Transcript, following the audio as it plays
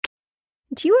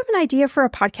Do you have an idea for a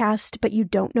podcast, but you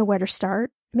don't know where to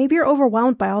start? Maybe you're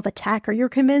overwhelmed by all the tech, or you're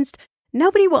convinced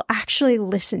nobody will actually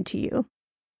listen to you.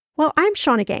 Well, I'm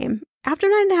Shannah Game. After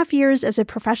 9.5 years as a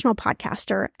professional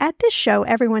podcaster, at this show,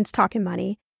 everyone's talking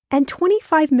money, and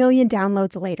 25 million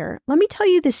downloads later, let me tell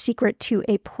you the secret to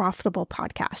a profitable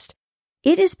podcast.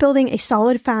 It is building a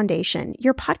solid foundation,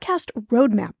 your podcast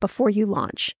roadmap before you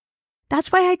launch. That's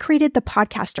why I created the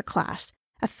Podcaster Class,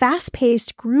 a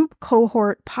fast-paced group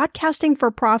cohort podcasting for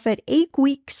profit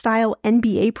 8-week style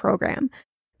MBA program.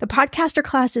 The Podcaster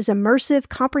Class is immersive,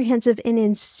 comprehensive, and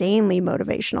insanely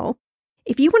motivational.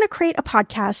 If you want to create a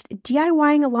podcast,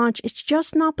 DIYing a launch is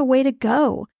just not the way to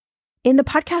go. In the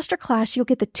Podcaster Class, you'll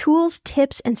get the tools,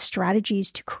 tips, and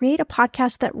strategies to create a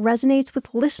podcast that resonates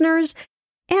with listeners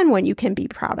and one you can be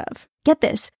proud of. Get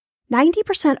this,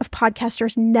 90% of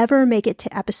podcasters never make it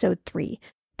to episode 3.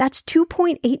 That's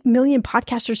 2.8 million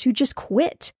podcasters who just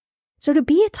quit. So to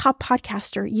be a top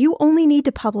podcaster, you only need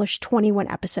to publish 21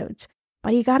 episodes,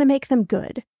 but you got to make them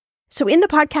good. So in the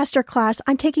Podcaster Class,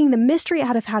 I'm taking the mystery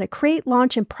out of how to create,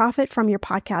 launch, and profit from your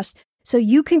podcast so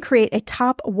you can create a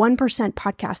top 1%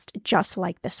 podcast just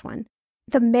like this one.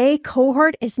 The May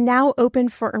cohort is now open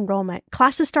for enrollment.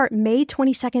 Classes start May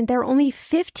 22nd. There are only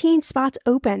 15 spots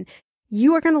open.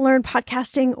 You are going to learn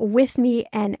podcasting with me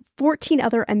and 14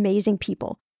 other amazing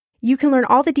people. You can learn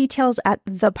all the details at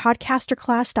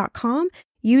thepodcasterclass.com.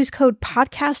 Use code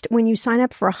PODCAST when you sign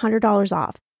up for $100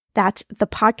 off. That's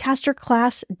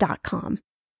thepodcasterclass.com.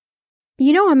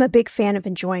 You know I'm a big fan of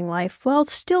enjoying life while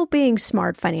still being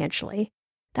smart financially.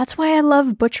 That's why I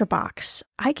love ButcherBox.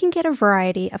 I can get a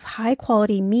variety of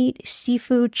high-quality meat,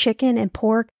 seafood, chicken, and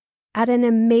pork at an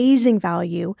amazing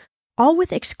value, all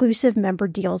with exclusive member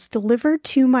deals delivered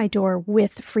to my door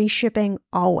with free shipping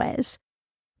always.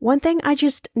 One thing I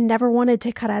just never wanted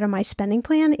to cut out of my spending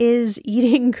plan is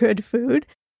eating good food.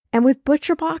 And with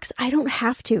ButcherBox, I don't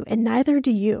have to, and neither do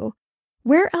you.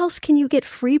 Where else can you get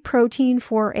free protein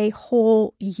for a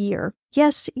whole year?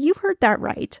 Yes, you heard that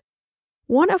right.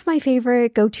 One of my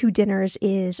favorite go-to dinners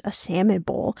is a salmon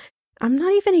bowl. I'm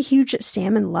not even a huge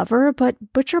salmon lover,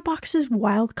 but ButcherBox's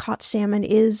wild-caught salmon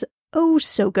is oh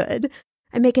so good.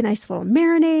 I make a nice little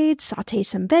marinade, saute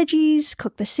some veggies,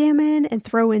 cook the salmon, and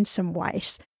throw in some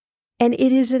rice. And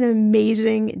it is an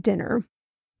amazing dinner.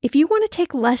 If you want to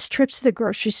take less trips to the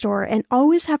grocery store and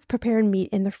always have prepared meat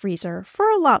in the freezer for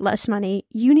a lot less money,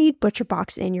 you need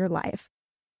ButcherBox in your life.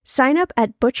 Sign up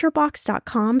at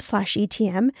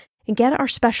butcherbox.com/ETM and get our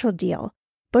special deal.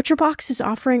 ButcherBox is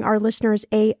offering our listeners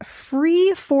a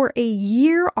free for a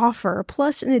year offer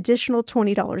plus an additional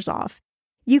 $20 off.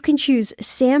 You can choose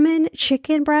salmon,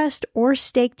 chicken breast, or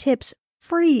steak tips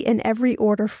free in every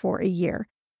order for a year.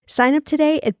 Sign up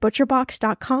today at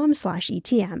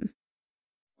butcherbox.com/ETM.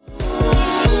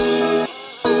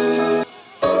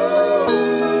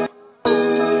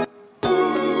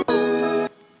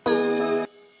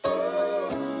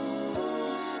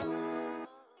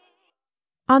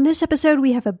 On this episode,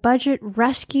 we have a budget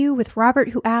rescue with Robert,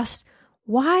 who asks,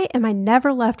 why am I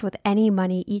never left with any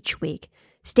money each week?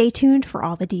 Stay tuned for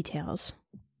all the details.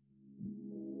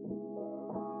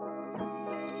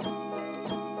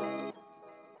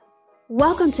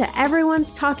 Welcome to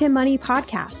Everyone's Talking Money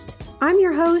podcast. I'm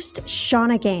your host,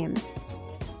 Shannah Game.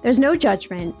 There's no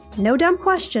judgment, no dumb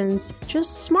questions,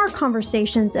 just smart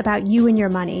conversations about you and your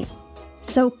money.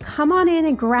 So come on in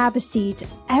and grab a seat.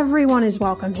 Everyone is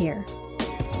welcome here.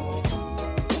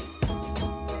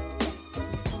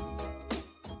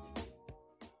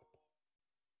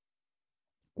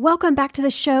 Welcome back to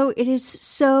the show. It is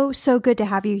so good to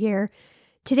have you here.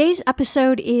 Today's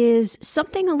episode is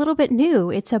something a little bit new.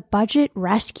 It's a budget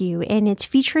rescue, and it's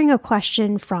featuring a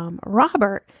question from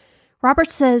Robert.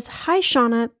 Robert says, "Hi,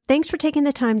 Shannah. Thanks for taking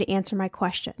the time to answer my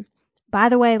question. By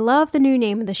the way, love the new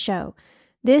name of the show.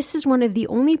 This is one of the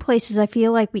only places I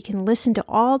feel like we can listen to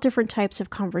all different types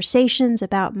of conversations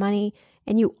about money,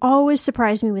 and you always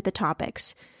surprise me with the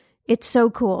topics. It's so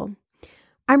cool.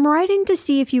 I'm writing to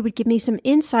see if you would give me some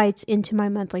insights into my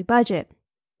monthly budget.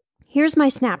 Here's my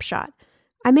snapshot.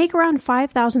 I make around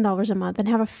 $5,000 a month and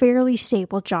have a fairly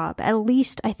stable job, at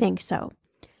least I think so.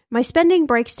 My spending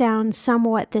breaks down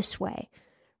somewhat this way.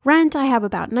 Rent, I have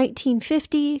about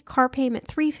 $1,950, car payment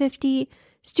 $350,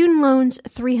 student loans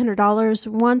 $300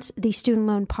 once the student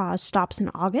loan pause stops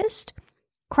in August.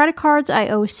 Credit cards, I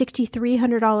owe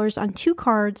 $6,300 on 2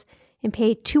 cards and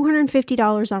pay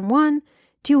 $250 on one,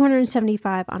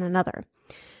 $275 on another.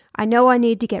 I know I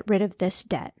need to get rid of this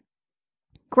debt.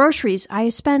 Groceries, I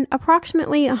spend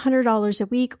approximately $100 a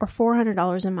week or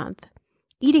 $400 a month.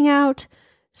 Eating out,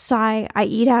 sigh, I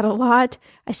eat out a lot.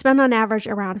 I spend on average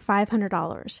around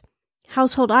 $500.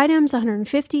 Household items,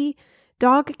 $150.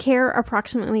 Dog care,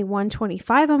 approximately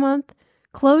 $125 a month.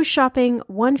 Clothes shopping,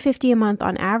 $150 a month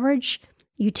on average.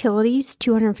 Utilities,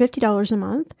 $250 a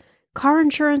month. Car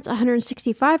insurance,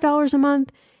 $165 a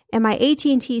month. And my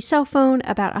AT&T cell phone,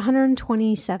 about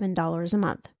 $127 a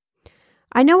month.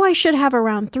 I know I should have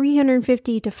around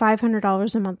 $350 to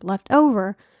 $500 a month left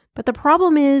over, but the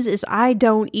problem is I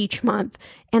don't each month,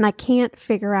 and I can't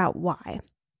figure out why.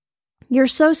 You're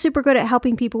so super good at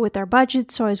helping people with their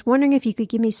budgets, so I was wondering if you could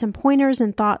give me some pointers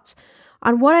and thoughts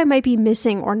on what I might be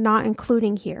missing or not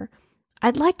including here.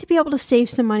 I'd like to be able to save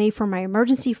some money for my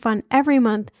emergency fund every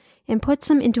month and put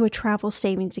some into a travel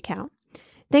savings account.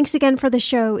 Thanks again for the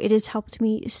show. It has helped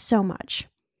me so much.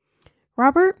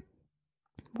 Robert,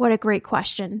 what a great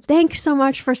question. Thanks so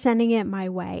much for sending it my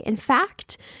way. In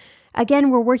fact, again,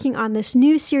 we're working on this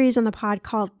new series on the pod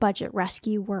called Budget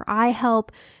Rescue, where I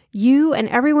help you and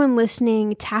everyone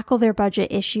listening tackle their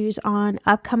budget issues on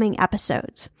upcoming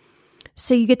episodes.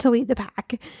 So you get to lead the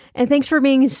pack. And thanks for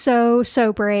being so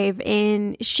brave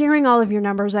in sharing all of your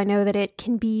numbers. I know that it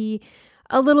can be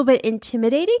a little bit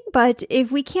intimidating, but if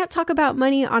we can't talk about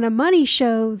money on a money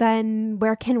show, then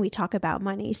where can we talk about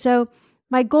money? So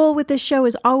my goal with this show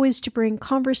is always to bring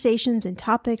conversations and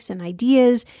topics and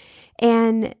ideas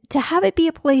and to have it be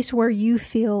a place where you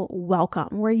feel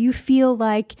welcome, where you feel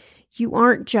like you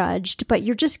aren't judged, but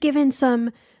you're just given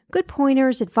some good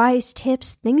pointers, advice,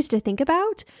 tips, things to think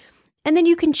about. And then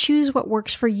you can choose what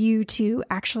works for you to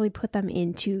actually put them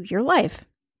into your life.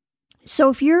 So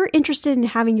if you're interested in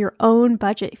having your own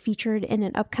budget featured in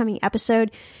an upcoming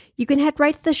episode, you can head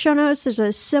right to the show notes. There's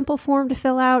a simple form to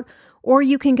fill out, or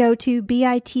you can go to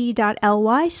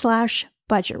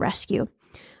bit.ly/budgetrescue.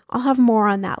 I'll have more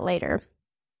on that later.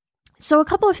 So a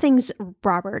couple of things,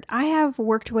 Robert. I have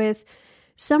worked with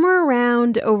somewhere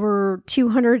around over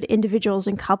 200 individuals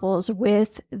and couples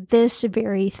with this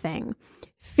very thing.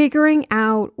 Figuring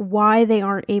out why they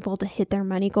aren't able to hit their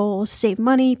money goals, save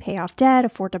money, pay off debt,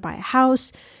 afford to buy a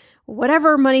house,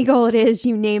 whatever money goal it is,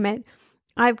 you name it.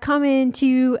 I've come in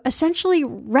to essentially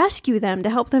rescue them,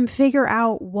 to help them figure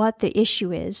out what the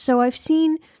issue is. So I've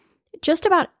seen just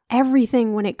about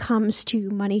everything when it comes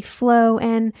to money flow,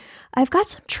 and I've got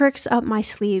some tricks up my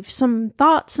sleeve, some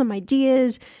thoughts, some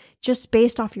ideas, just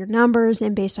based off your numbers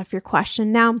and based off your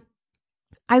question. Now,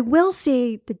 I will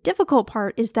say the difficult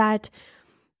part is that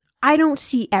I don't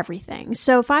see everything.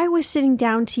 So if I was sitting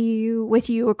down with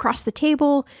you across the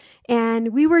table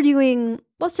and we were doing,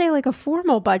 let's say, like a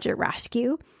formal budget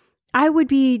rescue, I would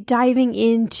be diving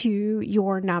into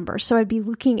your numbers. So I'd be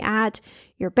looking at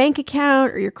your bank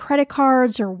account or your credit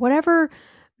cards or whatever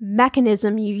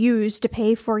mechanism you use to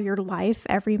pay for your life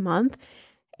every month.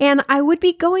 And I would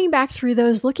be going back through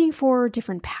those, looking for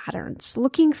different patterns,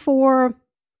 looking for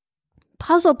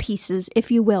puzzle pieces,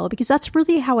 if you will, because that's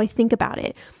really how I think about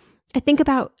it. I think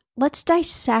about, let's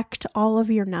dissect all of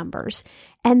your numbers,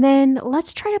 and then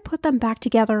let's try to put them back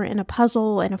together in a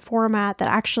puzzle, in a format that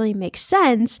actually makes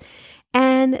sense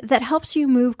and that helps you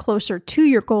move closer to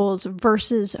your goals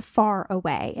versus far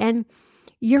away. And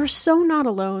you're so not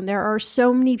alone. There are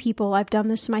so many people, I've done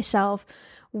this myself,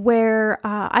 where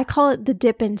I call it the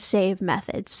dip and save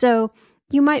method. So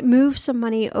you might move some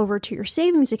money over to your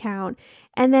savings account,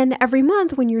 and then every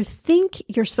month when you think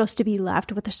you're supposed to be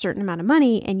left with a certain amount of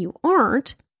money and you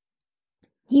aren't,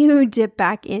 you dip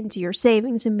back into your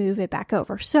savings and move it back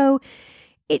over. So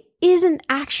it isn't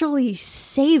actually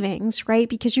savings, right?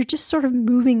 Because you're just sort of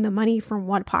moving the money from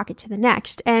one pocket to the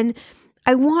next. And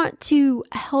I want to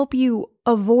help you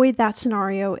avoid that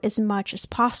scenario as much as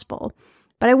possible.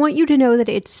 But I want you to know that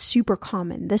it's super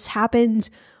common. This happens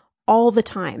all the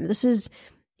time. This is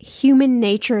human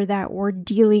nature that we're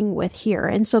dealing with here.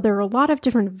 And so there are a lot of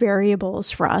different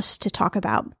variables for us to talk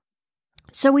about.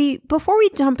 So before we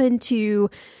jump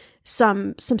into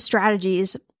some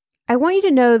strategies, I want you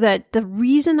to know that the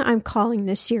reason I'm calling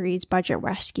this series Budget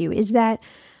Rescue is that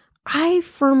I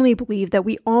firmly believe that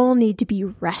we all need to be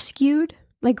rescued,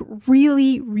 like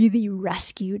really, really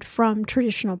rescued from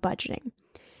traditional budgeting,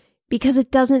 because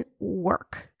it doesn't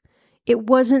work. It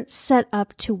wasn't set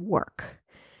up to work.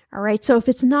 All right. So if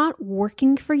it's not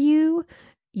working for you,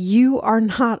 you are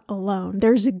not alone.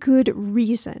 There's a good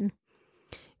reason.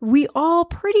 We all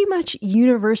pretty much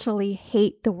universally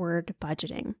hate the word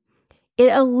budgeting. It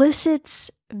elicits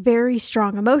very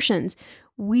strong emotions.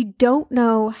 We don't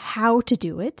know how to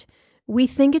do it. We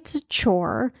think it's a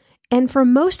chore. And for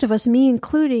most of us, me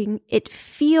including, it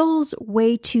feels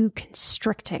way too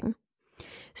constricting.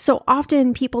 So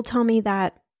often people tell me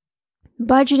that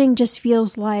budgeting just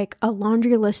feels like a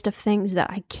laundry list of things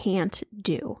that I can't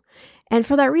do. And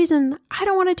for that reason, I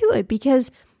don't want to do it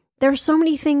because There are so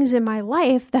many things in my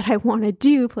life that I want to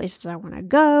do, places I want to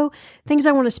go, things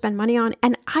I want to spend money on,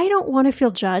 and I don't want to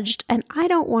feel judged, and I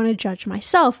don't want to judge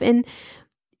myself. And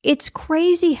it's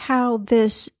crazy how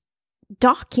this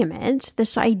document,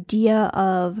 this idea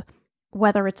of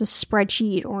whether it's a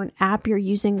spreadsheet or an app you're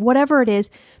using, whatever it is,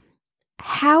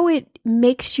 how it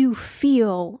makes you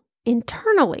feel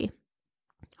internally.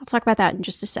 I'll talk about that in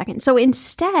just a second. So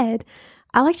instead,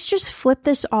 I like to just flip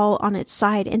this all on its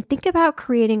side and think about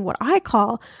creating what I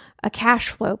call a cash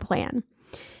flow plan.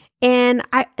 And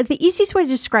the easiest way to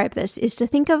describe this is to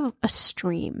think of a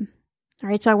stream. All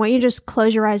right, so I want you to just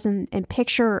close your eyes and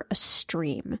picture a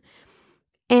stream.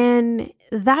 And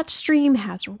that stream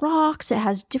has rocks, it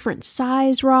has different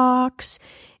size rocks,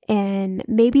 and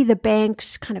maybe the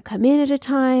banks kind of come in at a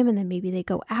time and then maybe they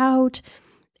go out.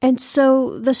 And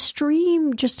so the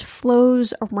stream just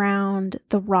flows around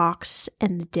the rocks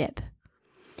and the dip.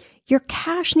 Your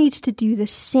cash needs to do the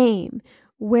same,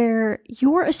 where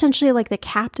you're essentially like the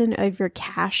captain of your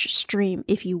cash stream,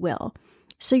 if you will.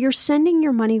 So you're sending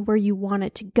your money where you want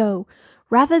it to go,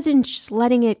 rather than just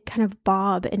letting it kind of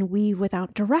bob and weave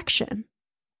without direction.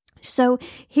 So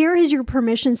here is your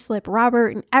permission slip,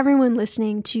 Robert, and everyone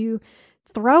listening, to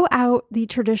throw out the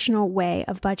traditional way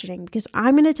of budgeting, because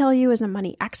I'm going to tell you, as a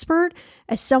money expert,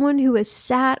 as someone who has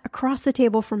sat across the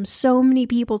table from so many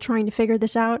people trying to figure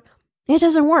this out, it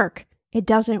doesn't work. It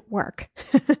doesn't work.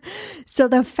 So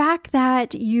the fact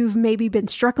that you've maybe been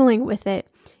struggling with it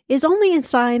is only a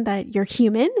sign that you're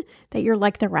human, that you're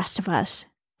like the rest of us,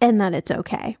 and that it's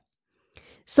okay.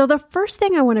 So the first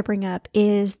thing I want to bring up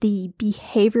is the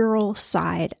behavioral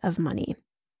side of money.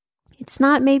 It's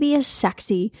not maybe as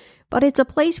sexy, but it's a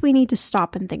place we need to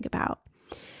stop and think about.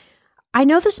 I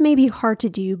know this may be hard to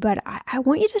do, but I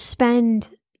want you to spend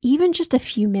even just a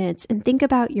few minutes and think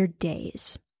about your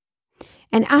days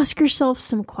and ask yourself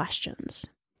some questions.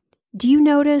 Do you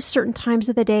notice certain times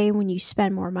of the day when you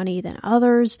spend more money than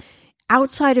others,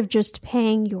 outside of just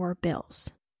paying your bills?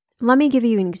 Let me give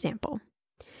you an example.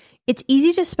 It's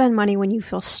easy to spend money when you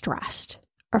feel stressed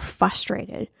or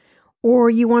frustrated, or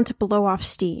you want to blow off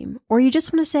steam, or you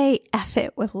just want to say F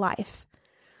it with life.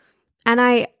 And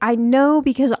I know,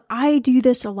 because I do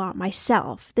this a lot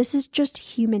myself. This is just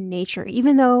human nature,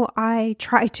 even though I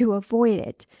try to avoid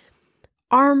it.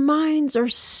 Our minds are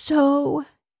so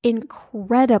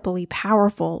incredibly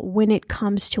powerful when it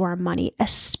comes to our money,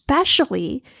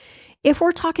 especially if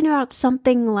we're talking about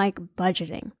something like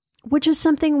budgeting, which is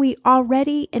something we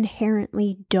already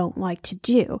inherently don't like to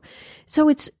do.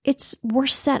 So we're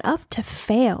set up to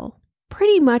fail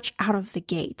pretty much out of the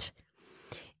gate.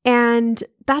 And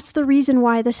that's the reason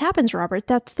why this happens, Robert.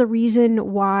 That's the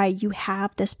reason why you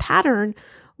have this pattern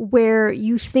where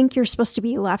you think you're supposed to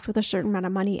be left with a certain amount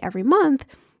of money every month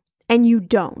and you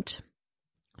don't.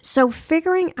 So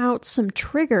figuring out some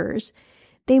triggers,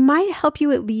 they might help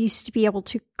you at least be able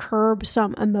to curb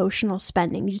some emotional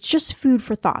spending. It's just food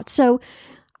for thought. So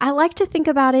I like to think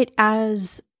about it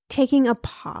as taking a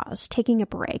pause, taking a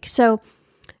break. So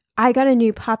I got a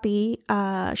new puppy.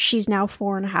 She's now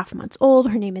 4.5 months old.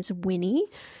 Her name is Winnie.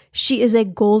 She is a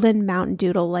golden mountain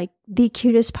doodle, like the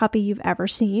cutest puppy you've ever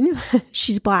seen.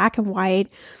 She's black and white,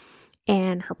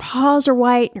 and her paws are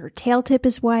white, and her tail tip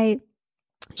is white.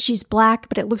 She's black,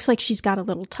 but it looks like she's got a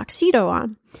little tuxedo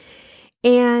on.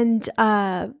 And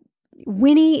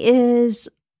Winnie is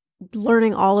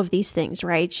learning all of these things,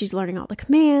 right? She's learning all the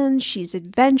commands. She's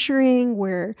adventuring.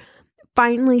 We're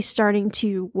finally starting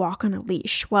to walk on a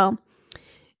leash. Well,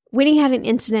 Winnie had an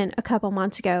incident a couple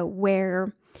months ago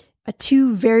where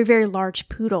two very, very large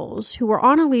poodles who were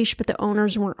on a leash, but the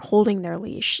owners weren't holding their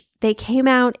leash. They came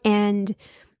out and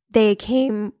they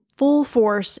came full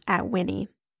force at Winnie.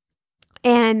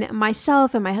 And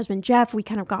myself and my husband, Jeff, we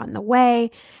kind of got in the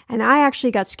way. And I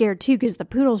actually got scared too, because the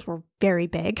poodles were very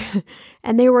big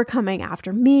and they were coming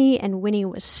after me, and Winnie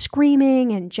was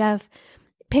screaming, and Jeff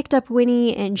picked up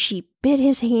Winnie and she bit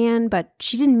his hand, but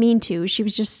she didn't mean to. She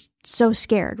was just so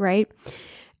scared, right?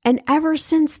 And ever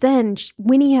since then,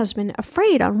 Winnie has been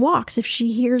afraid on walks. If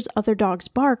she hears other dogs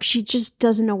bark, she just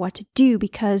doesn't know what to do,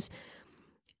 because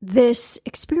this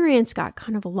experience got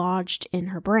kind of lodged in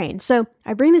her brain. So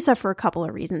I bring this up for a couple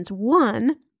of reasons.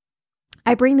 One,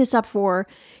 I bring this up for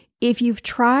if you've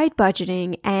tried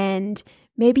budgeting and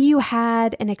maybe you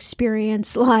had an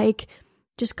experience like,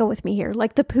 just go with me here,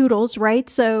 like the poodles, right?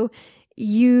 So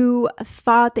you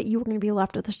thought that you were going to be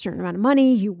left with a certain amount of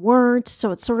money. You weren't.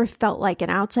 So it sort of felt like an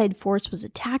outside force was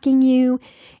attacking you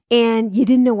and you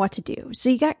didn't know what to do. So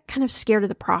you got kind of scared of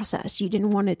the process. You didn't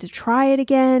want to try it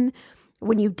again.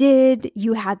 When you did,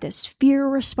 you had this fear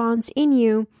response in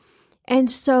you. And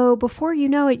so before you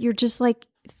know it, you're just like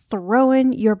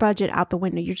throwing your budget out the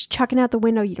window. You're just chucking out the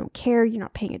window. You don't care. You're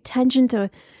not paying attention to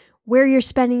where you're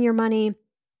spending your money.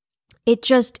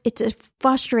 It's a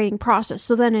frustrating process.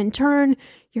 So then in turn,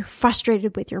 you're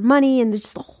frustrated with your money, and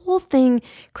just the whole thing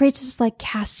creates this like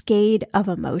cascade of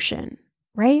emotion,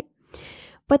 right?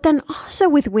 But then also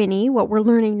with Winnie, what we're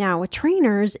learning now with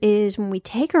trainers is when we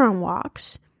take her on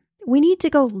walks, we need to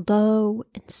go low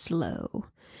and slow.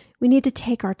 We need to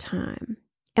take our time.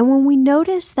 And when we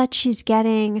notice that she's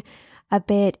getting a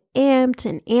bit amped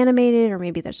and animated, or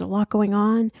maybe there's a lot going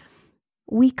on,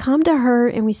 we come to her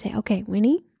and we say, okay,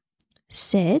 Winnie,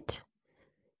 sit,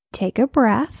 take a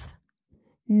breath,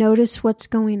 notice what's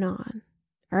going on,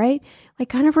 all right? Like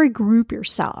kind of regroup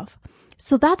yourself.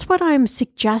 So that's what I'm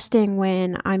suggesting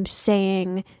when I'm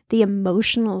saying the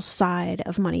emotional side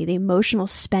of money, the emotional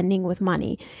spending with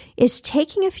money, is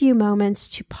taking a few moments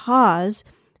to pause,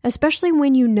 especially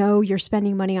when you know you're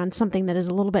spending money on something that is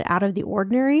a little bit out of the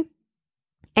ordinary,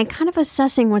 and kind of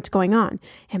assessing what's going on.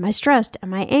 Am I stressed?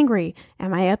 Am I angry?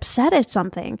 Am I upset at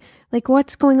something? Like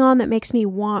what's going on that makes me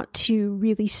want to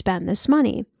really spend this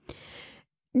money?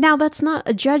 Now, that's not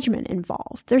a judgment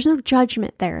involved. There's no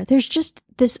judgment there. There's just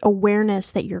this awareness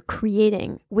that you're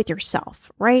creating with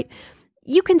yourself, right?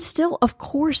 You can still, of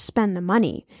course, spend the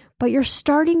money, but you're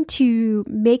starting to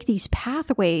make these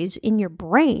pathways in your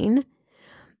brain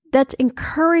that's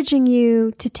encouraging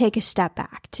you to take a step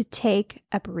back, to take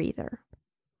a breather.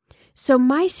 So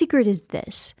my secret is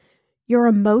this: your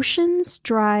emotions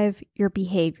drive your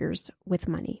behaviors with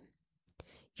money.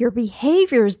 Your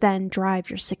behaviors then drive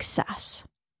your success.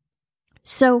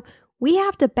 So we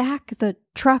have to back the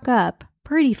truck up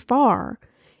pretty far.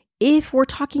 If we're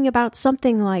talking about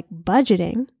something like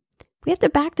budgeting, we have to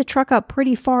back the truck up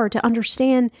pretty far to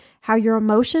understand how your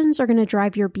emotions are going to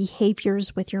drive your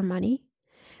behaviors with your money,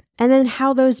 and then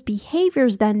how those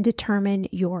behaviors then determine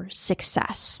your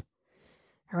success.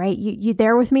 All right, you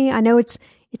there with me? I know it's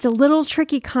a little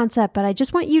tricky concept, but I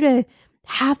just want you to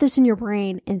have this in your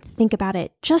brain and think about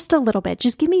it just a little bit.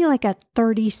 Just give me like a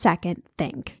 30-second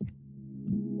think.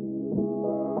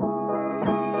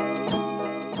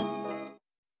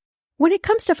 When it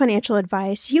comes to financial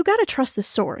advice, you got to trust the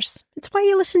source. It's why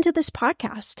you listen to this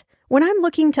podcast. When I'm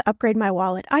looking to upgrade my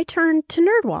wallet, I turn to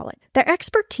NerdWallet. Their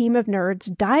expert team of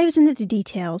nerds dives into the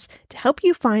details to help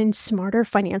you find smarter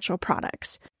financial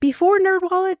products. Before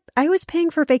NerdWallet, I was paying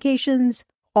for vacations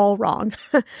all wrong.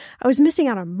 I was missing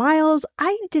out on miles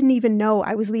I didn't even know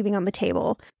I was leaving on the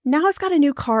table. Now I've got a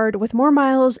new card with more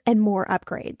miles and more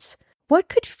upgrades. What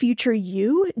could future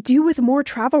you do with more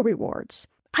travel rewards?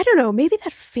 I don't know, maybe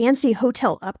that fancy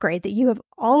hotel upgrade that you have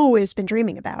always been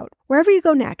dreaming about. Wherever you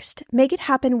go next, make it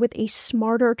happen with a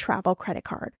smarter travel credit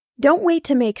card. Don't wait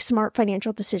to make smart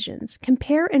financial decisions.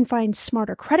 Compare and find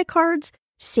smarter credit cards,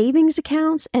 savings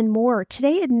accounts, and more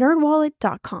today at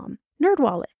nerdwallet.com.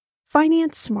 NerdWallet.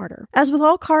 Finance smarter. As with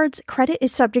all cards, credit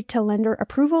is subject to lender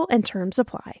approval and terms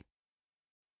apply.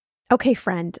 Okay,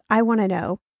 friend, I want to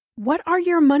know, what are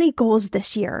your money goals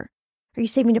this year? Are you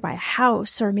saving to buy a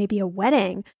house, or maybe a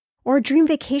wedding, or a dream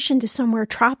vacation to somewhere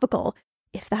tropical?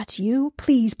 If that's you,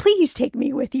 please take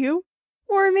me with you.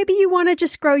 Or maybe you want to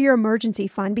just grow your emergency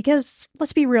fund because,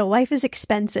 let's be real, life is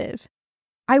expensive.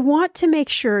 I want to make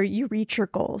sure you reach your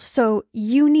goals, so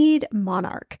you need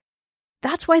Monarch.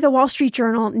 That's why the Wall Street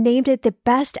Journal named it the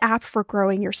best app for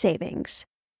growing your savings.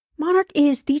 Monarch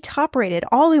is the top-rated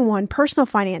all-in-one personal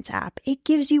finance app. It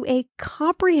gives you a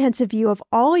comprehensive view of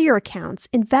all your accounts,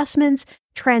 investments,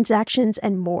 transactions,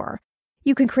 and more.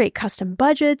 You can create custom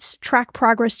budgets, track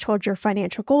progress towards your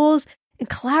financial goals, and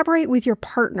collaborate with your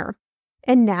partner.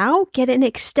 And now, get an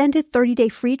extended 30-day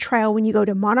free trial when you go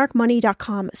to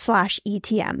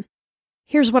monarchmoney.com/ETM.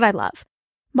 Here's what I love.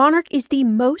 Monarch is the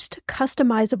most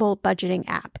customizable budgeting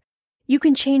app. You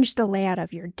can change the layout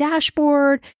of your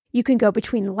dashboard. You can go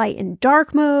between light and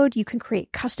dark mode. You can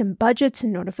create custom budgets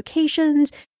and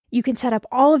notifications. You can set up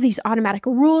all of these automatic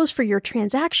rules for your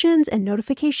transactions and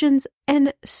notifications,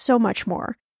 and so much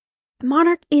more.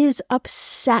 Monarch is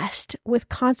obsessed with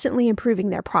constantly improving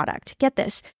their product. Get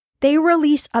this. They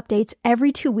release updates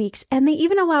every 2 weeks, and they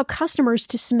even allow customers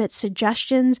to submit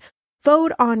suggestions,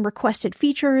 vote on requested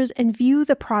features, and view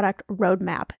the product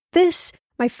roadmap. This,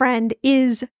 my friend,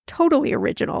 is totally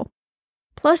original.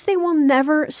 Plus, they will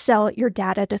never sell your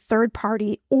data to third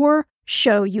party or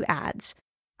show you ads.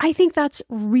 I think that's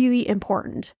really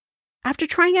important. After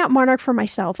trying out Monarch for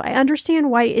myself, I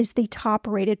understand why it is the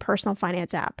top-rated personal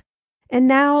finance app. And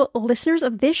now, listeners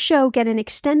of this show get an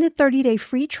extended 30-day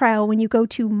free trial when you go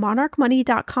to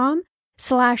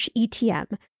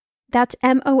monarchmoney.com/ETM. That's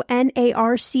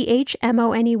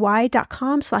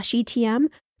monarchmoney.com/ETM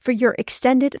for your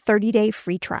extended 30-day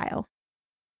free trial.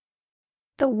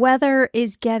 The weather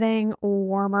is getting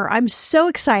warmer. I'm so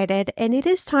excited, and it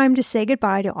is time to say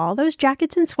goodbye to all those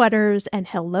jackets and sweaters and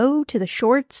hello to the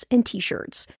shorts and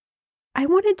t-shirts. I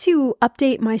wanted to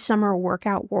update my summer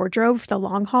workout wardrobe for the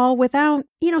long haul without,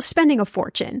 spending a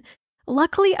fortune.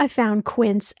 Luckily, I found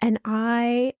Quince, and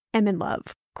I am in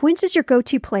love. Quince is your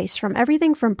go-to place from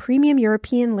everything from premium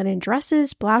European linen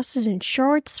dresses, blouses, and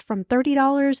shorts from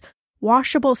 $30,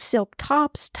 washable silk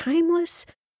tops, timeless,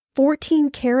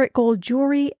 14-karat gold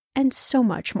jewelry, and so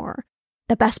much more.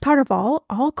 The best part of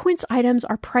all Quince items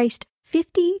are priced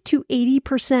 50 to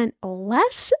 80%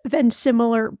 less than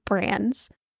similar brands.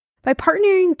 By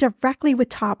partnering directly with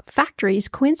top factories,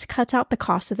 Quince cuts out the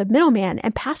cost of the middleman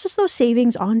and passes those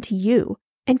savings on to you.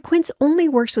 And Quince only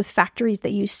works with factories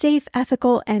that use safe,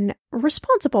 ethical, and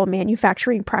responsible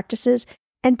manufacturing practices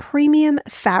and premium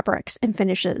fabrics and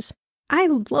finishes. I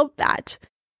love that.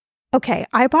 Okay,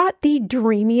 I bought the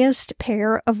dreamiest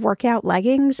pair of workout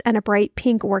leggings and a bright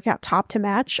pink workout top to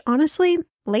match. Honestly,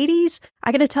 ladies,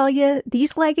 I gotta tell you,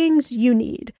 these leggings you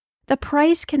need. The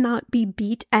price cannot be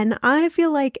beat, and I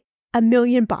feel like $1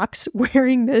 million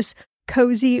wearing this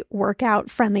cozy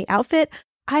workout-friendly outfit.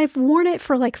 I've worn it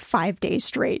for like 5 days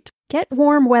straight. Get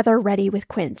warm weather ready with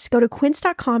Quince. Go to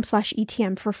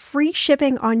quince.com/ETM for free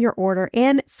shipping on your order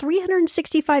and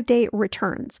 365-day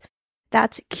returns.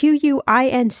 That's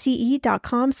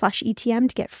QUINCE.com/ETM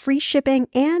to get free shipping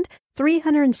and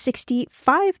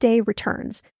 365-day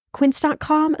returns.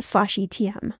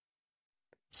 Quince.com/ETM.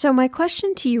 So my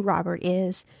question to you, Robert,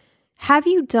 is, have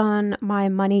you done my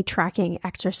money tracking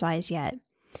exercise yet?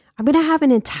 I'm going to have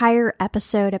an entire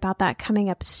episode about that coming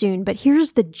up soon, but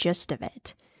here's the gist of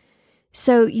it.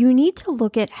 So you need to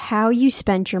look at how you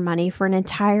spent your money for an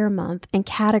entire month and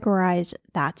categorize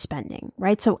that spending,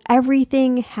 right? So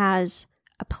everything has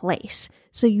a place.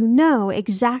 So you know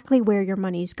exactly where your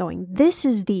money is going. This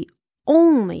is the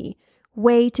only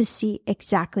way to see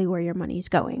exactly where your money is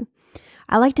going.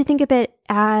 I like to think of it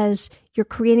as you're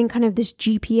creating kind of this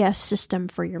GPS system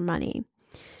for your money.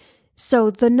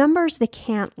 So the numbers, they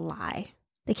can't lie.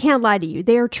 They can't lie to you.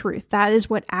 They are truth. That is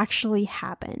what actually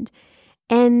happened.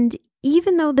 And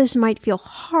even though this might feel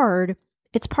hard,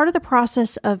 it's part of the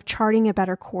process of charting a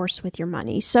better course with your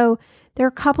money. So there are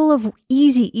a couple of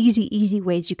easy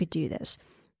ways you could do this.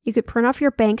 You could print off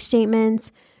your bank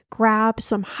statements, grab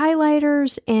some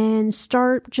highlighters, and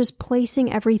start just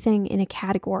placing everything in a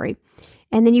category.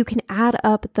 And then you can add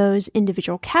up those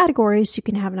individual categories so you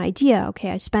can have an idea.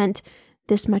 Okay, I spent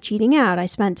this much eating out. I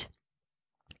spent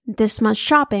this much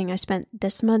shopping. I spent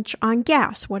this much on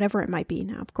gas, whatever it might be.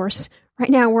 Now, of course, right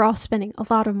now we're all spending a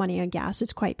lot of money on gas.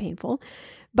 It's quite painful.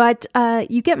 But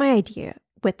you get my idea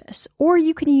with this. Or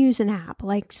you can use an app.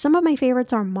 Like some of my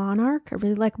favorites are Monarch. I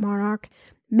really like Monarch.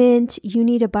 Mint, You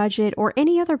Need a Budget, or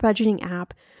any other budgeting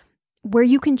app where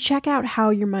you can check out how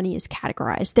your money is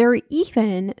categorized. There are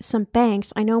even some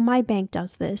banks, I know my bank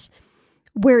does this,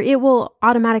 where it will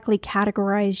automatically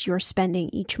categorize your spending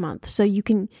each month so you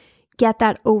can get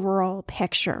that overall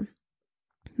picture.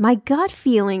 My gut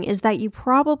feeling is that you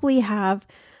probably have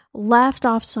left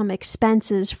off some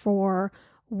expenses for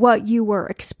what you were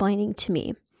explaining to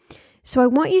me. So I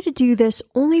want you to do this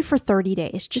only for 30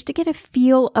 days, just to get a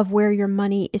feel of where your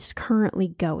money is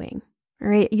currently going. All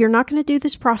right, you're not going to do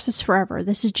this process forever.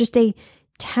 This is just a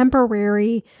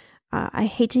temporary, I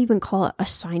hate to even call it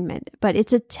assignment, but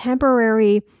it's a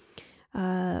temporary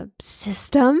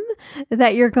system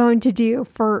that you're going to do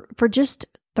for just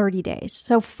 30 days.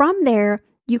 So from there,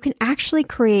 you can actually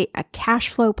create a cash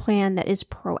flow plan that is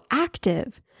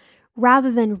proactive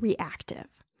rather than reactive.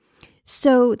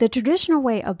 So the traditional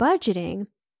way of budgeting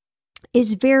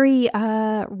is very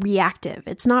reactive.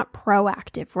 It's not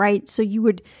proactive, right? So you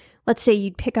would, let's say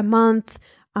you'd pick a month.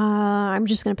 I'm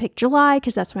just going to pick July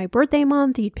because that's my birthday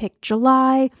month. You'd pick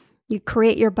July. You'd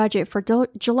create your budget for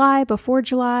July. Before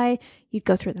July, you'd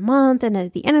go through the month. And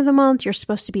at the end of the month, you're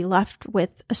supposed to be left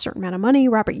with a certain amount of money.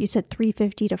 Robert, you said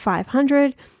 $350 to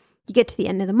 $500. You get to the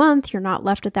end of the month, you're not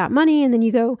left with that money. And then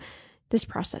you go, this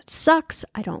process sucks.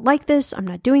 I don't like this. I'm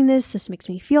not doing this. This makes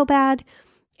me feel bad.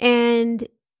 And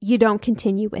you don't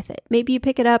continue with it. Maybe you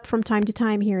pick it up from time to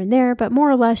time here and there, but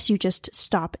more or less you just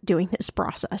stop doing this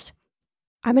process.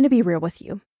 I'm going to be real with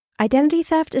you. Identity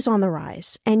theft is on the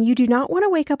rise, and you do not want to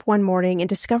wake up one morning and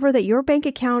discover that your bank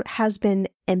account has been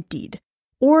emptied,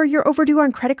 or you're overdue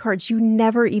on credit cards you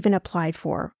never even applied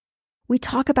for. We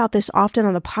talk about this often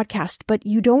on the podcast, but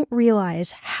you don't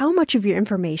realize how much of your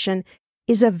information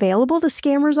is available to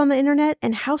scammers on the internet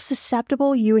and how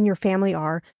susceptible you and your family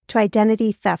are to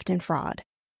identity theft and fraud.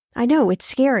 I know it's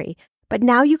scary, but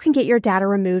now you can get your data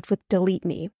removed with Delete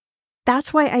Me.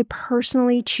 That's why I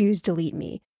personally choose Delete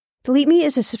Me. Delete Me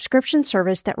is a subscription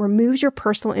service that removes your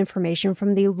personal information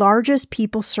from the largest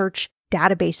people search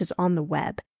databases on the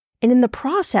web, and in the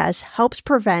process helps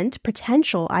prevent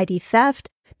potential ID theft,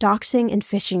 doxing, and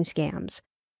phishing scams.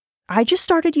 I just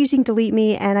started using Delete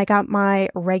Me and I got my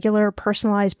regular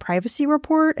personalized privacy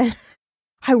report and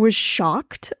I was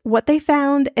shocked what they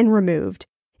found and removed.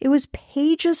 It was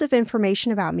pages of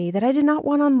information about me that I did not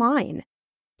want online.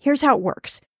 Here's how it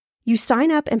works. You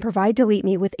sign up and provide Delete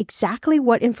Me with exactly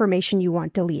what information you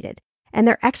want deleted, and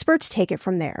their experts take it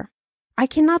from there. I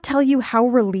cannot tell you how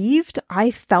relieved I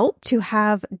felt to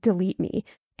have Delete Me.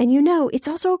 And it's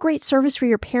also a great service for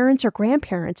your parents or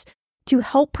grandparents to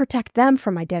help protect them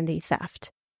from identity theft.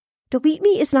 Delete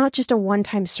Me is not just a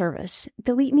one-time service.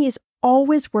 Delete Me is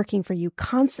always working for you,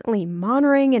 constantly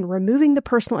monitoring and removing the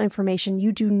personal information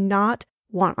you do not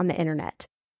want on the internet.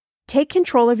 Take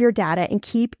control of your data and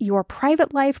keep your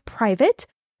private life private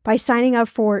by signing up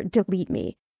for Delete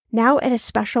Me, now at a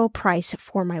special price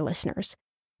for my listeners.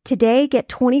 Today, get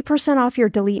 20% off your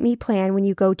Delete Me plan when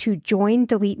you go to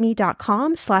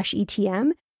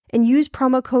joindeleteme.com/ETM and use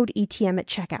promo code ETM at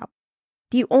checkout.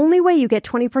 The only way you get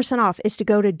 20% off is to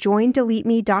go to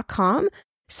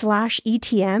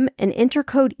joindeleteme.com/ETM and enter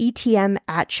code ETM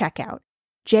at checkout.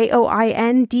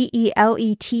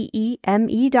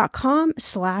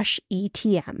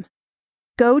 joindeleteme.com/ETM.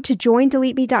 Go to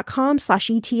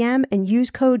joindeleteme.com/ETM and use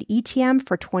code ETM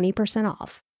for 20%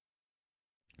 off.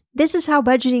 This is how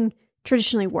budgeting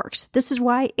traditionally works. This is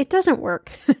why it doesn't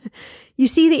work. You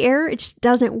see the error? It just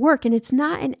doesn't work. And it's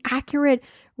not an accurate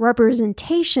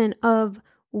representation of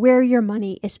where your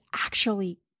money is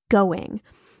actually going.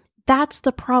 That's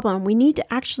the problem. We need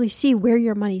to actually see where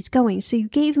your money's going. So you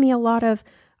gave me a lot of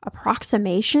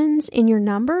approximations in your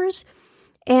numbers,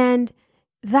 and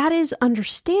that is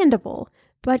understandable.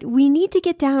 But we need to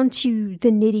get down to the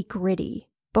nitty-gritty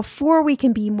before we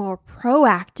can be more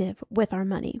proactive with our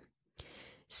money.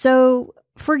 So,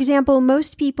 for example,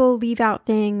 most people leave out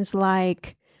things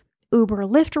like Uber,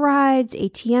 Lyft rides,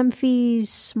 ATM fees,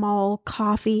 small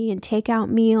coffee and takeout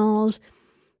meals,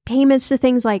 payments to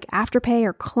things like Afterpay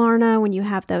or Klarna when you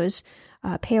have those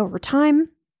pay over time,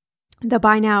 the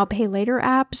buy now, pay later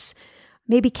apps,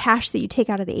 maybe cash that you take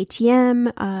out of the ATM,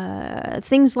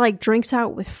 things like drinks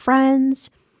out with friends.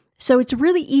 So it's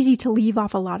really easy to leave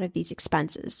off a lot of these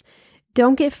expenses.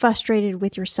 Don't get frustrated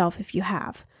with yourself if you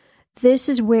have. This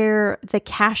is where the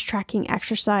cash tracking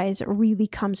exercise really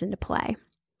comes into play.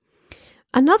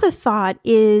 Another thought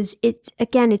is it's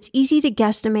easy to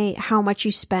guesstimate how much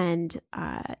you spend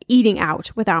eating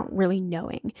out without really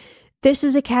knowing. This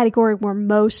is a category where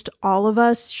most all of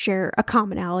us share a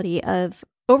commonality of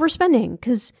overspending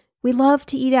because we love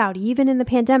to eat out, even in the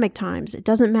pandemic times. It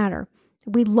doesn't matter.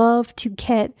 We love to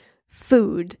get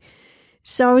food.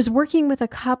 So I was working with a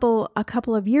couple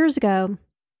of years ago,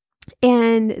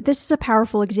 and this is a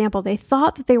powerful example. They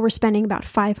thought that they were spending about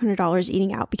 $500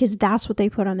 eating out because that's what they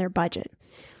put on their budget.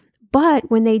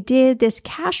 But when they did this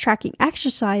cash tracking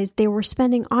exercise, they were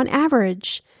spending on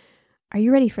average, are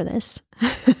you ready for this?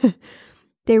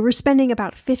 They were spending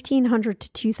about $1,500 to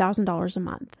 $2,000 a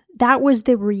month. That was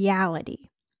the reality.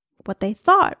 What they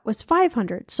thought was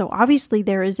 $500. So obviously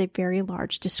there is a very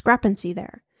large discrepancy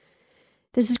there.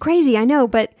 This is crazy, I know,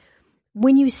 but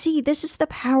when you see this is the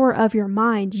power of your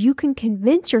mind, you can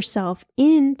convince yourself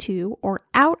into or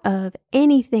out of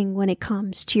anything when it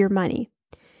comes to your money.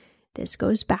 This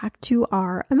goes back to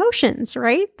our emotions,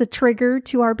 right? The trigger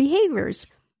to our behaviors.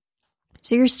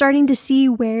 So you're starting to see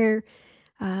where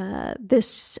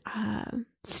this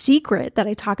secret that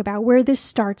I talk about, where this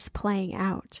starts playing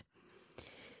out.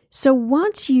 So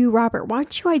once you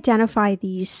identify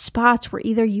these spots where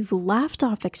either you've left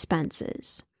off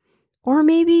expenses or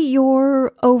maybe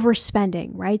you're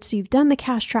overspending, right? So you've done the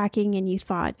cash tracking and you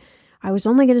thought, I was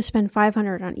only going to spend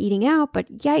 $500 on eating out,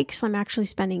 but yikes, I'm actually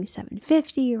spending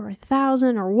 $750 or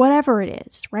 $1,000 or whatever it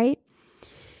is, right?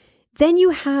 Then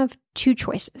you have two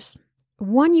choices.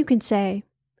 One, you can say,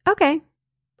 okay,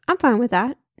 I'm fine with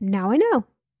that. Now I know.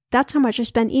 That's how much I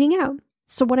spend eating out.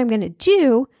 So what I'm going to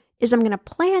do is I'm going to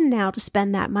plan now to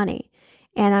spend that money.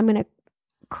 And I'm going to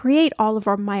create all of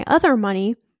my other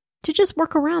money to just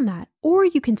work around that. Or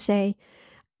you can say,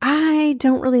 I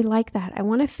don't really like that. I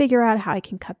want to figure out how I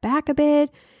can cut back a bit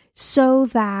so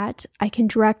that I can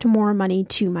direct more money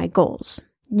to my goals.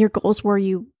 Your goals were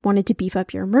you wanted to beef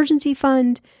up your emergency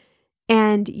fund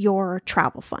and your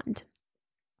travel fund.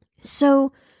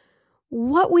 So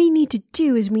what we need to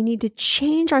do is we need to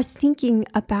change our thinking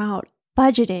about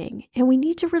budgeting, and we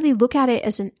need to really look at it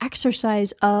as an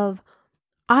exercise of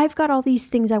I've got all these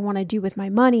things I want to do with my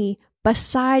money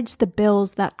besides the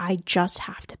bills that I just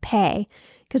have to pay,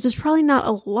 because there's probably not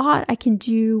a lot I can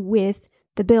do with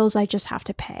the bills I just have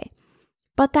to pay.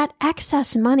 But that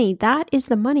excess money, that is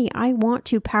the money I want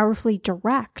to powerfully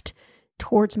direct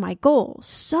towards my goals.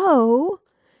 So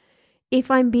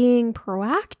if I'm being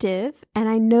proactive and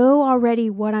I know already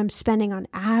what I'm spending on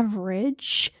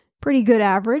average, pretty good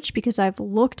average because I've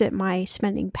looked at my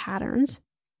spending patterns,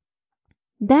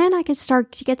 then I could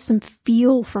start to get some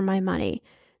feel for my money.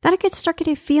 Then I could start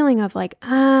getting a feeling of like,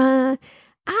 I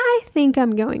think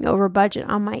I'm going over budget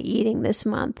on my eating this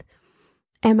month.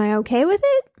 Am I okay with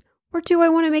it? Or do I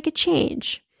want to make a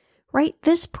change? Right?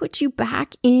 This puts you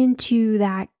back into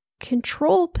that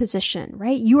control position,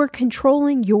 right? You are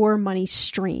controlling your money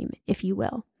stream, if you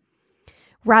will,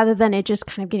 rather than it just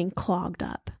kind of getting clogged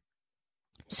up.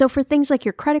 So for things like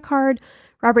your credit card,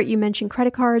 Robert, you mentioned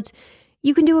credit cards,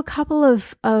 you can do a couple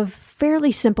of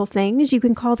fairly simple things. You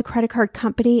can call the credit card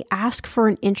company, ask for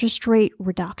an interest rate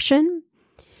reduction.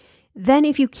 Then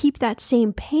if you keep that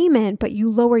same payment, but you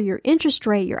lower your interest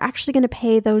rate, you're actually going to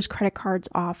pay those credit cards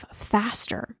off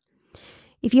faster.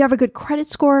 If you have a good credit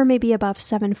score, maybe above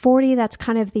 740, that's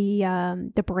kind of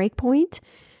the break point.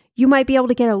 You might be able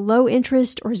to get a low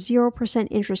interest or 0%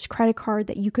 interest credit card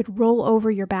that you could roll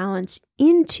over your balance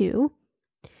into,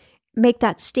 make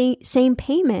that same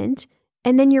payment,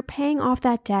 and then you're paying off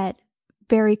that debt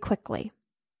very quickly.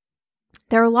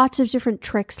 There are lots of different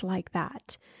tricks like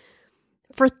that.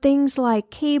 For things like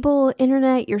cable,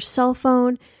 internet, your cell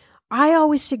phone, I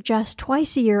always suggest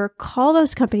twice a year, call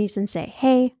those companies and say,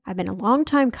 hey, I've been a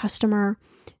long-time customer.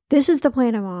 This is the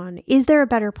plan I'm on. Is there a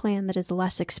better plan that is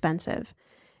less expensive?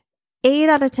 8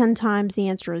 out of 10 times the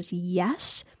answer is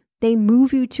yes. They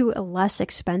move you to a less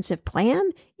expensive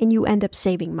plan and you end up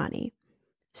saving money.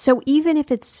 So even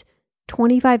if it's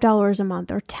 $25 a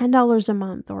month or $10 a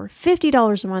month or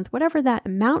 $50 a month, whatever that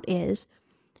amount is,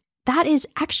 that is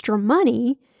extra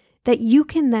money that you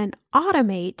can then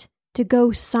automate to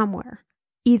go somewhere.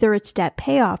 Either it's debt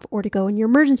payoff or to go in your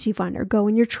emergency fund or go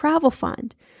in your travel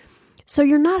fund. So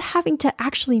you're not having to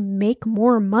actually make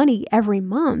more money every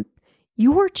month.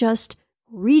 You're just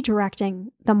redirecting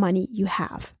the money you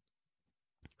have.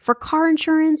 For car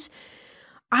insurance,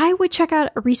 I would check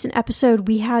out a recent episode.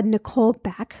 We had Nicole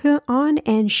Back on,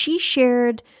 and she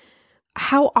shared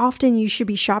how often you should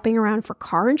be shopping around for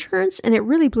car insurance. And it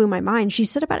really blew my mind. She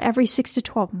said about every 6 to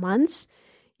 12 months,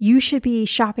 you should be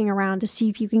shopping around to see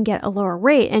if you can get a lower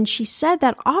rate. And she said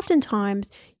that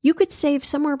oftentimes you could save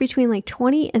somewhere between like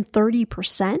 20 and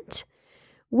 30%,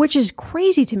 which is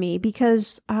crazy to me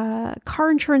because car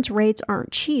insurance rates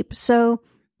aren't cheap. So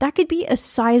that could be a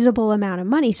sizable amount of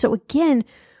money. So again,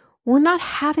 we're not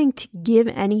having to give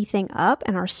anything up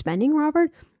in our spending,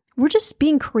 Robert. We're just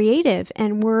being creative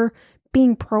and we're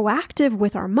being proactive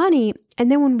with our money.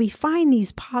 And then when we find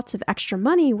these pots of extra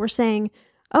money, we're saying,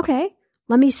 okay,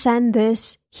 let me send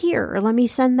this here or let me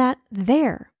send that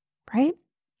there, right?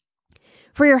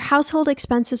 For your household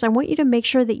expenses, I want you to make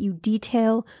sure that you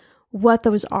detail what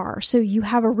those are so you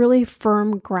have a really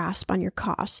firm grasp on your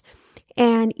costs.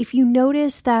 And if you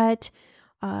notice that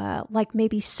like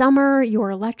maybe summer,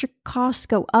 your electric costs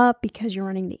go up because you're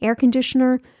running the air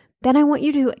conditioner, then I want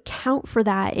you to account for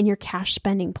that in your cash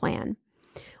spending plan.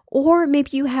 Or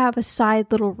maybe you have a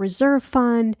side little reserve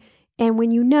fund, and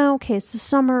when you know, okay, it's the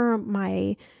summer,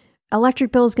 my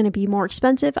electric bill is going to be more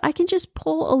expensive, I can just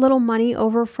pull a little money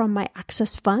over from my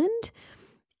excess fund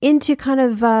into kind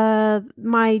of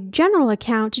my general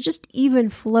account to just even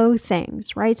flow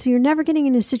things, right? So you're never getting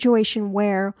in a situation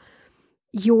where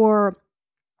you're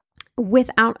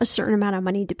without a certain amount of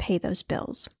money to pay those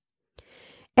bills.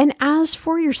 And as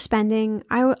for your spending,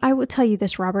 I will tell you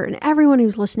this, Robert, and everyone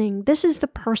who's listening, this is the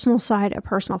personal side of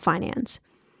personal finance.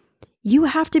 You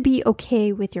have to be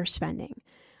okay with your spending.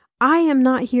 I am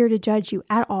not here to judge you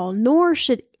at all, nor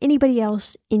should anybody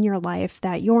else in your life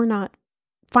that you're not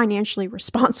financially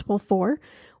responsible for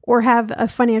or have a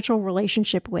financial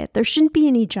relationship with. There shouldn't be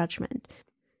any judgment.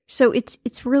 So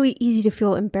it's really easy to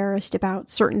feel embarrassed about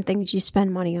certain things you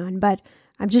spend money on, but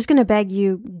I'm just going to beg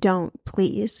you, don't,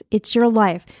 please. It's your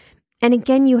life. And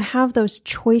again, you have those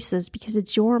choices because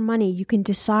it's your money. You can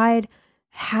decide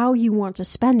how you want to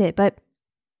spend it, but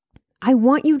I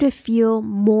want you to feel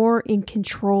more in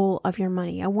control of your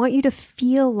money. I want you to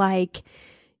feel like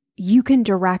you can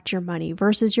direct your money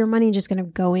versus your money just kind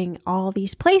of going all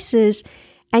these places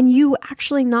and you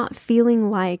actually not feeling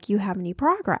like you have any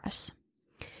progress.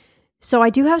 So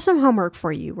I do have some homework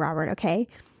for you, Robert, okay?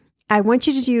 I want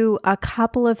you to do a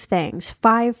couple of things,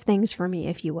 5 things for me,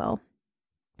 if you will.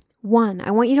 1,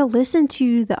 I want you to listen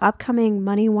to the upcoming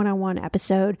Money 101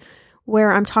 episode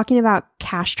where I'm talking about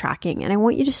cash tracking, and I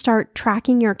want you to start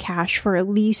tracking your cash for at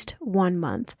least 1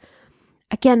 month.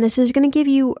 Again, this is going to give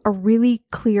you a really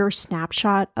clear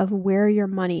snapshot of where your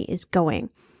money is going.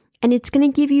 And it's going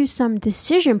to give you some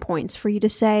decision points for you to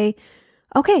say,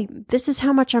 okay, this is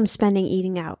how much I'm spending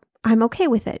eating out. I'm okay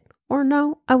with it. Or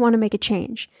no, I want to make a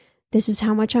change. This is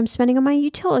how much I'm spending on my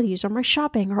utilities or my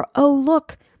shopping. Or, oh,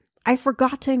 look, I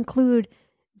forgot to include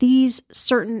these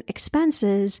certain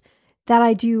expenses that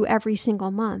I do every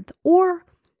single month. Or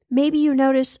maybe you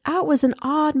notice, it was an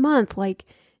odd month, like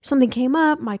something came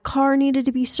up, my car needed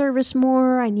to be serviced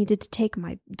more, I needed to take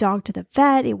my dog to the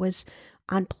vet, it was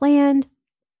unplanned.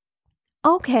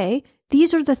 Okay,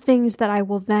 these are the things that I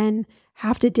will then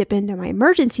have to dip into my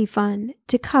emergency fund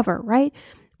to cover, right?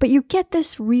 But you get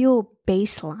this real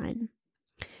baseline.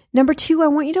 Number 2, I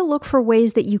want you to look for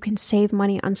ways that you can save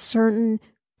money on certain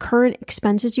current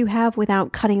expenses you have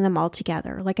without cutting them all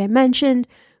together. Like I mentioned,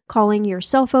 calling your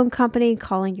cell phone company,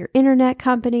 calling your internet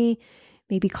company,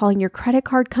 maybe calling your credit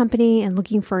card company and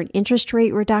looking for an interest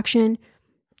rate reduction.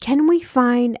 Can we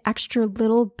find extra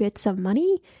little bits of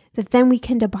money that then we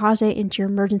can deposit into your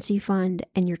emergency fund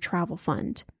and your travel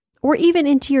fund, or even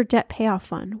into your debt payoff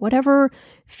fund, whatever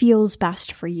feels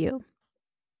best for you?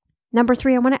 Number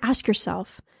 3, I want to ask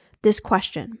yourself this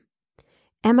question.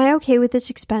 Am I okay with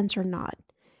this expense or not?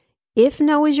 If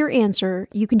no is your answer,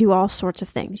 you can do all sorts of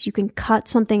things. You can cut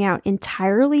something out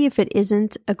entirely if it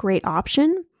isn't a great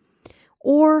option,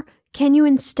 or can you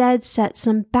instead set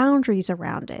some boundaries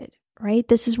around it, right?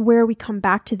 This is where we come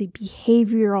back to the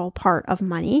behavioral part of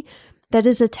money that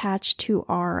is attached to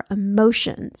our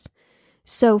emotions.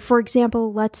 So for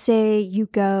example, let's say you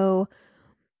go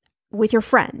with your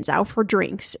friends out for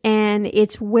drinks and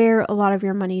it's where a lot of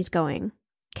your money is going.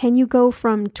 Can you go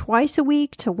from twice a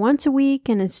week to once a week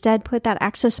and instead put that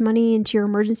excess money into your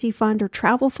emergency fund or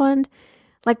travel fund?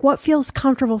 Like what feels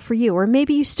comfortable for you? Or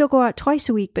maybe you still go out twice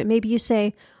a week, but maybe you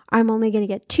say, I'm only going to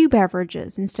get 2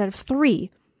 beverages instead of 3.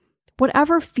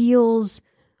 Whatever feels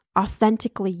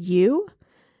authentically you,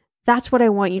 that's what I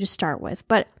want you to start with.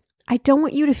 But I don't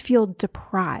want you to feel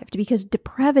deprived, because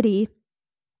depravity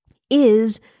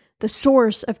is the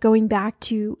source of going back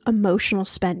to emotional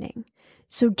spending.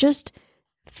 So just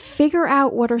figure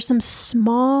out what are some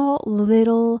small,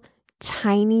 little,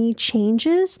 tiny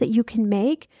changes that you can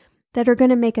make that are going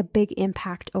to make a big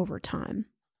impact over time.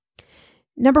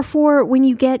 Number 4, when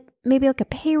you get maybe like a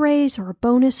pay raise or a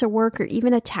bonus at work or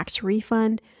even a tax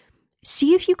refund,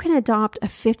 see if you can adopt a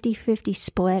 50-50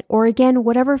 split, or again,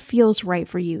 whatever feels right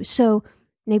for you. So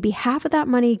maybe half of that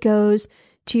money goes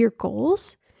to your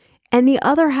goals and the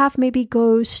other half maybe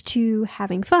goes to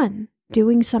having fun,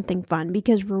 doing something fun,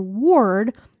 because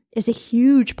reward is a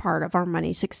huge part of our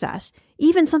money success,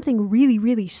 even something really,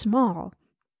 really small.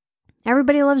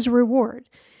 Everybody loves a reward.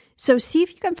 So see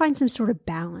if you can find some sort of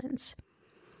balance.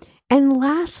 And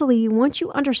lastly, once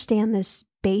you understand this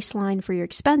baseline for your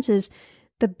expenses,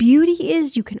 the beauty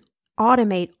is you can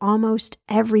automate almost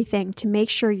everything to make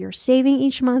sure you're saving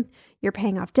each month, you're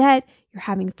paying off debt, you're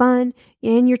having fun,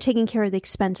 and you're taking care of the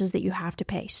expenses that you have to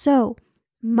pay. So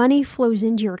money flows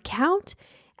into your account,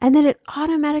 and then it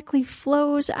automatically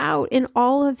flows out in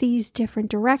all of these different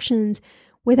directions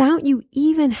without you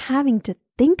even having to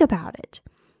think about it.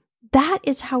 That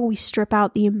is how we strip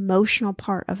out the emotional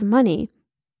part of money,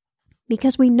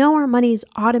 because we know our money is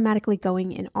automatically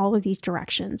going in all of these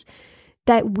directions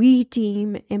that we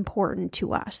deem important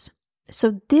to us.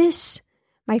 So this,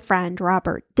 my friend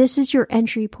Robert, this is your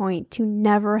entry point to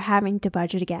never having to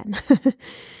budget again.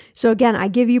 So again, I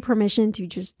give you permission to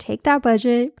just take that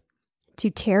budget, to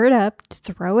tear it up, to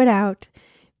throw it out,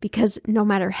 because no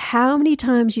matter how many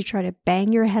times you try to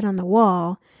bang your head on the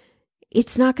wall,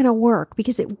 it's not going to work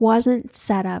because it wasn't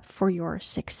set up for your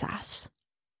success.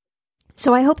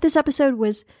 So I hope this episode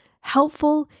was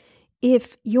helpful.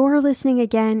 If you're listening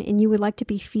again and you would like to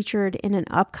be featured in an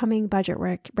upcoming Budget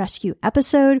Rescue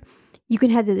episode, you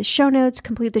can head to the show notes,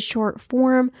 complete the short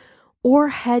form, or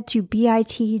head to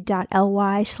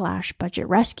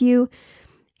bit.ly/budgetrescue.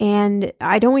 And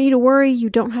I don't want you to worry. You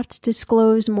don't have to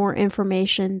disclose more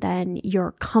information than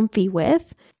you're comfy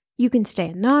with. You can stay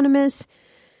anonymous.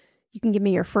 You can give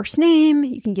me your first name.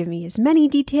 You can give me as many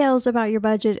details about your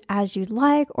budget as you'd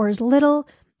like, or as little.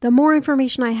 The more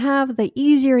information I have, the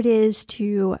easier it is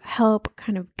to help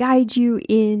kind of guide you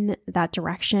in that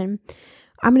direction.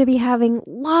 I'm going to be having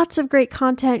lots of great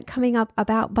content coming up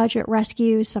about Budget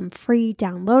Rescue, some free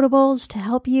downloadables to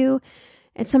help you,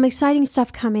 and some exciting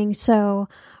stuff coming. So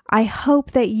I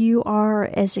hope that you are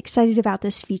as excited about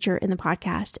this feature in the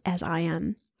podcast as I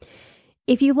am.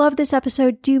 If you love this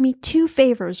episode, do me 2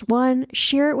 favors. 1,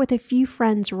 share it with a few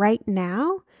friends right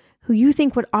now who you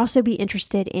think would also be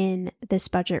interested in this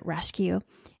budget rescue.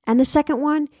 And the second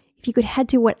one, if you could head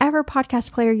to whatever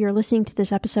podcast player you're listening to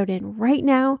this episode in right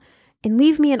now and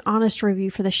leave me an honest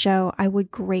review for the show, I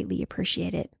would greatly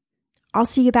appreciate it. I'll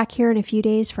see you back here in a few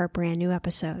days for a brand new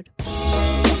episode.